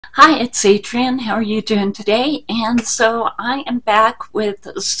Hi, it's Adrienne. How are you doing today? And so I am back with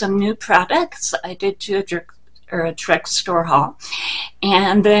some new products. I did do a drugstore haul,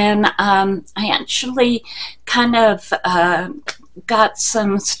 and then I actually kind of got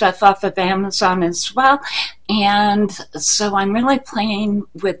some stuff off of Amazon as well. And so I'm really playing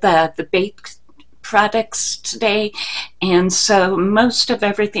with the baked products today, and so most of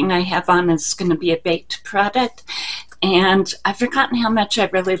everything I have on is going to be a baked product, and I've forgotten how much I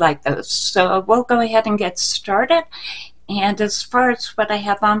really like those. So we'll go ahead and get started. And as far as what I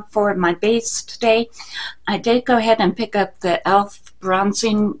have on for my base today, I did go ahead and pick up the e.l.f.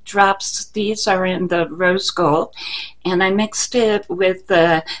 bronzing drops. These are in the rose gold, and I mixed it with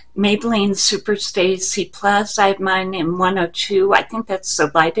the Maybelline Superstay C+. I have mine in 102. I think that's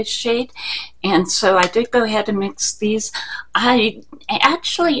the lightest shade, and so I did go ahead and mix these. I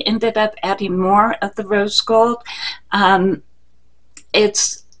actually ended up adding more of the rose gold.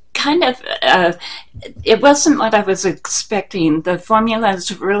 It's kind of it wasn't what I was expecting. The formula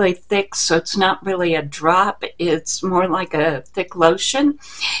is really thick, so it's not really a drop. It's more like a thick lotion,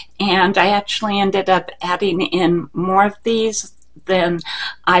 and I actually ended up adding in more of these than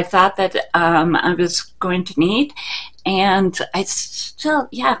I thought that I was going to need. And I still,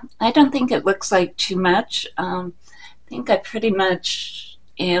 yeah, I don't think it looks like too much. I think I pretty much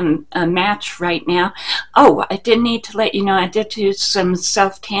am a match right now. Oh, I did need to let you know I did do some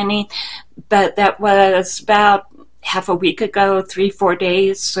self-tanning, but that was about half a week ago, 3-4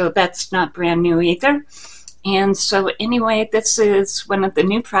 days, so that's not brand new either. And so anyway, this is one of the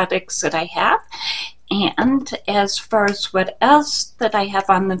new products that I have. And as far as what else that I have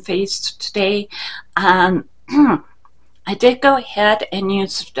on the face today, I did go ahead and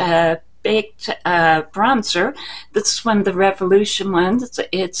use baked bronzer. This is one of the Revolution ones.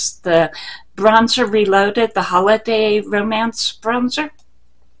 It's the Bronzer Reloaded, the Holiday Romance Bronzer.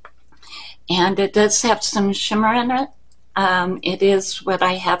 And it does have some shimmer in it. It is what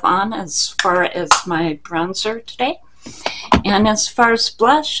I have on as far as my bronzer today. And as far as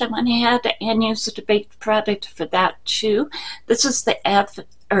blush, I went ahead and used a baked product for that too. This is the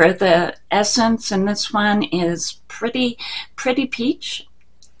the Essence, and this one is Pretty Peach.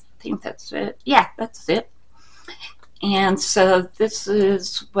 I think that's it. Yeah, that's it. And so this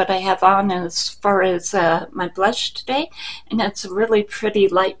is what I have on as far as my blush today, and it's a really pretty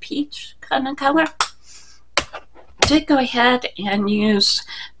light peach kind of color. Did go ahead and use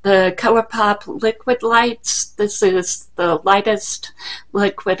the Colourpop liquid lights. This is the lightest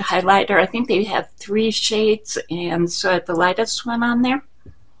liquid highlighter. I think they have 3 shades, and so I have the lightest one on there.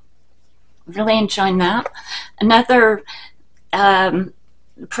 Really enjoying that. Another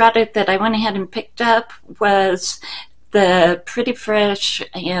product that I went ahead and picked up was the Pretty Fresh,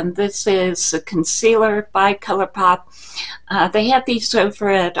 and this is a concealer by Colourpop. They have these over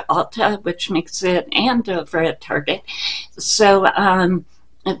at Ulta, which makes it, and over at Target. So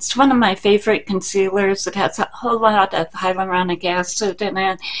it's one of my favorite concealers. It has a whole lot of hyaluronic acid in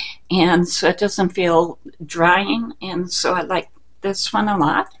it, and so it doesn't feel drying, and so I like this one a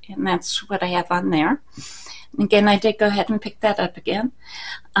lot, and that's what I have on there. Again, I did go ahead and pick that up again.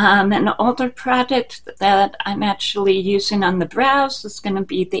 An older product that I'm actually using on the brows is going to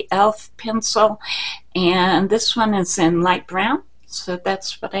be the e.l.f. pencil, and this one is in light brown, so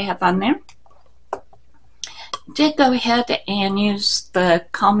that's what I have on there. Did go ahead and use the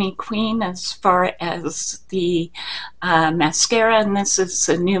Call Me Queen as far as the mascara, and this is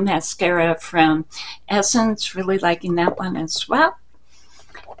a new mascara from Essence. Really liking that one as well.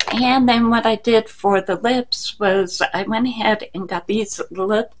 And then what I did for the lips was I went ahead and got these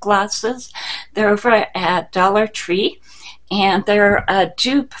lip glosses. They're over at Dollar Tree, and they're a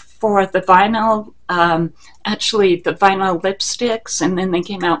dupe for the vinyl, actually the vinyl lipsticks, and then they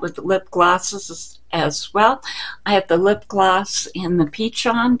came out with the lip glosses as well. I have the lip gloss in the peach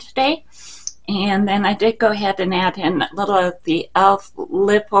on today, and then I did go ahead and add in a little of the e.l.f.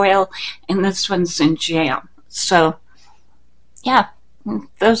 lip oil, and this one's in jam. So yeah,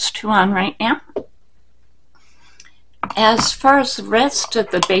 those two on right now. As far as the rest of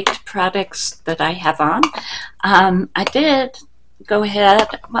the baked products that I have on, I did go ahead,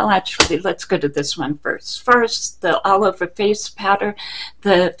 well actually let's go to this one first. First, the all over face powder,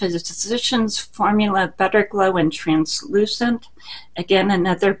 the Physicians Formula Butter Glow and Translucent. Again,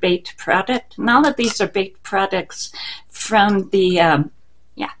 another baked product. And all of these are baked products from the,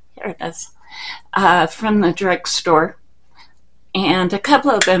 yeah, here it is, from the drugstore. And a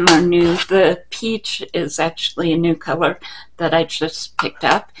couple of them are new. The peach is actually a new color that I just picked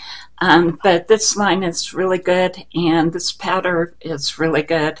up. But this line is really good, and this powder is really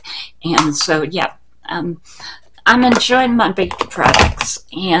good. And so, yeah, I'm enjoying my baked products,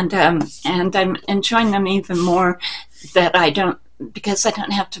 and I'm enjoying them even more that I don't because I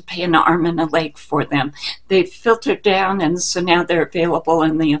don't have to pay an arm and a leg for them. They've filtered down, and so now they're available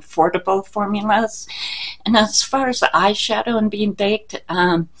in the affordable formulas. And as far as the eyeshadow and being baked,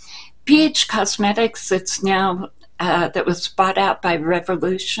 BH Cosmetics, it's now that was bought out by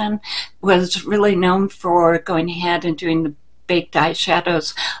Revolution, was really known for going ahead and doing the baked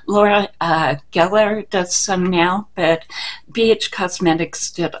eyeshadows. Laura Geller does some now, but BH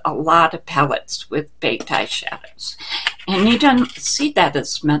Cosmetics did a lot of palettes with baked eyeshadows. And you don't see that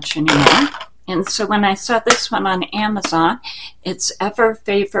as much anymore. And so when I saw this one on Amazon, it's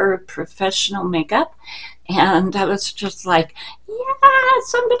Everfavor Professional Makeup. And I was just like, yeah,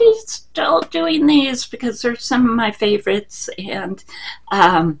 somebody's still doing these because they're some of my favorites. And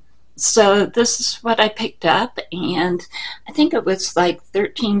so this is what I picked up, and I think it was like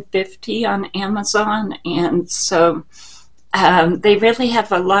 $13.50 on Amazon. And so they really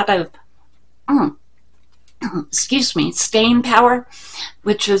have a lot of excuse me, staying power,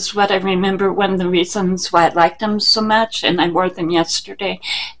 which is what I remember one of the reasons why I liked them so much. And I wore them yesterday,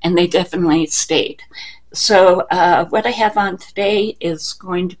 and they definitely stayed. So what I have on today is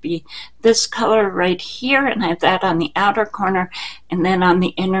going to be this color right here, and I have that on the outer corner, and then on the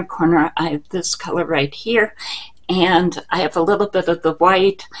inner corner I have this color right here, and I have a little bit of the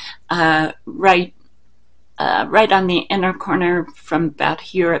white right on the inner corner from about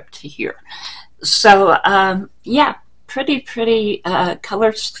here up to here. So yeah, pretty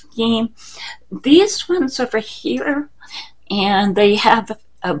color scheme. These ones over here, and they have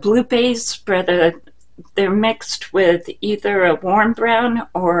a blue base, but they're mixed with either a warm brown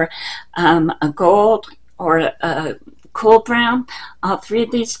or a gold or a cool brown, all three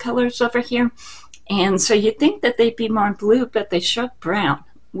of these colors over here. And so you'd think that they'd be more blue, but they show brown,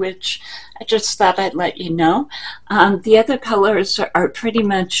 which I just thought I'd let you know. The other colors are pretty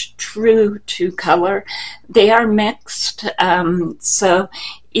much true to color. They are mixed, so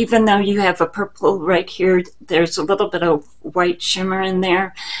even though you have a purple right here, there's a little bit of white shimmer in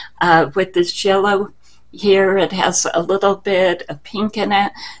there. With this yellow here, it has a little bit of pink in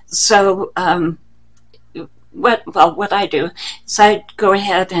it. So what I do is I go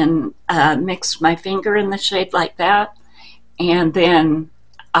ahead and mix my finger in the shade like that, and then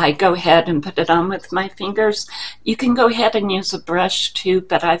I go ahead and put it on with my fingers. You can go ahead and use a brush too,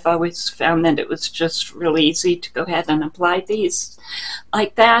 but I've always found that it was just really easy to go ahead and apply these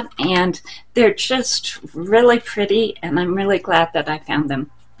like that, and they're just really pretty, and I'm really glad that I found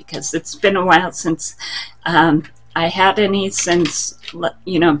them, because it's been a while since I had any, since,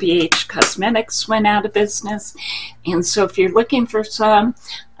 you know, BH Cosmetics went out of business. And so if you're looking for some,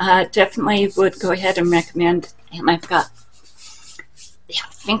 definitely would go ahead and recommend. And I've got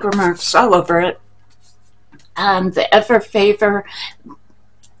finger marks all over it. The Everfavor,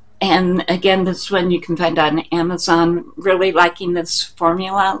 and again, this one you can find on Amazon. Really liking this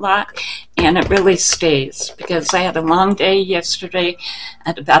formula a lot, and it really stays, because I had a long day yesterday,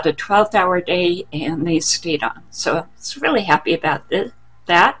 at about a 12-hour day, and they stayed on. So I was really happy about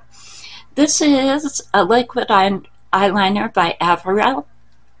that. This is a liquid eyeliner by Averill,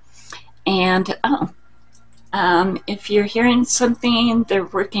 and if you're hearing something, they're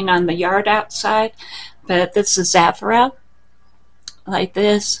working on the yard outside, but this is Averill, like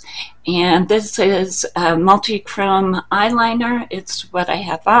this, and this is a multi-chrome eyeliner. It's what I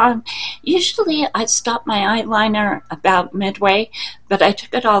have on. Usually I stop my eyeliner about midway, but I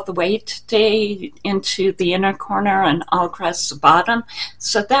took it all the way today into the inner corner and all across the bottom,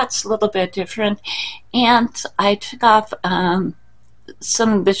 so that's a little bit different. And I took off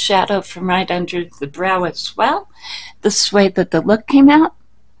some of the shadow from right under the brow as well. This way that the look came out.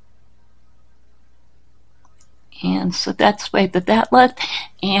 And so that's the way that that looked.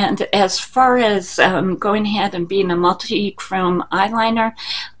 And as far as going ahead and being a multi-chrome eyeliner,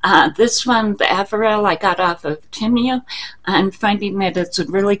 this one, the Averill, I got off of Temu. I'm finding that it's a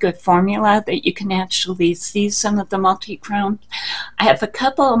really good formula that you can actually see some of the multi-chrome. I have a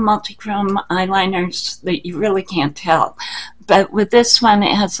couple of multi-chrome eyeliners that you really can't tell. But with this one,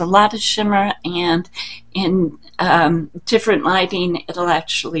 it has a lot of shimmer, and in different lighting, it'll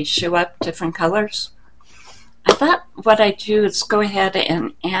actually show up different colors. I thought what I do is go ahead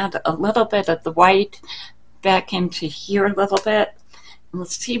and add a little bit of the white back into here a little bit.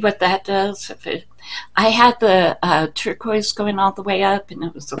 Let's see what that does. I had the turquoise going all the way up, and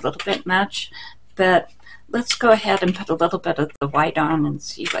it was a little bit much, but let's go ahead and put a little bit of the white on and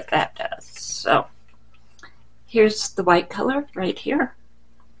see what that does. So here's the white color right here.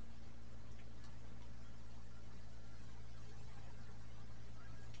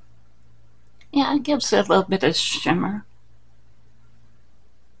 Yeah, it gives it a little bit of shimmer.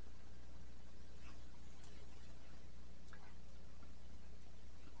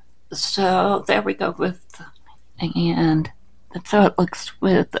 So there we go with, and that's how it looks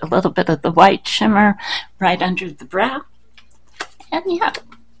with a little bit of the white shimmer right under the brow. And yeah,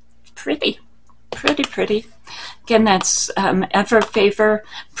 pretty, pretty, pretty. Again, that's Everfavor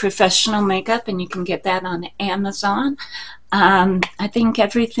Professional Makeup, and you can get that on Amazon. I think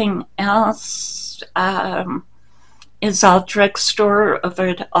everything else is all drugstore over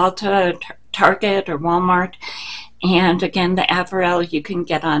at Ulta, Target, or Walmart. And again, the Averill you can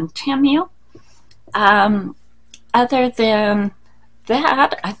get on Temu. Other than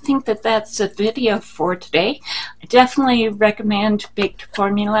that, I think that that's a video for today. I definitely recommend baked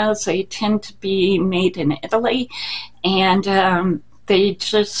formulas. They tend to be made in Italy, and they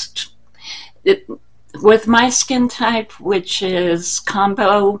just, with my skin type, which is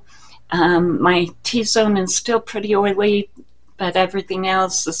combo, my T-zone is still pretty oily, but everything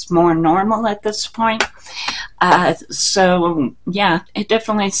else is more normal at this point. So yeah, it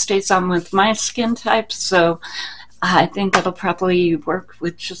definitely stays on with my skin type, so I think it'll probably work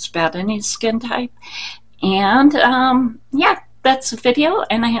with just about any skin type. And yeah, that's the video,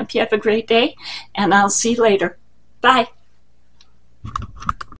 and I hope you have a great day, and I'll see you later. Bye.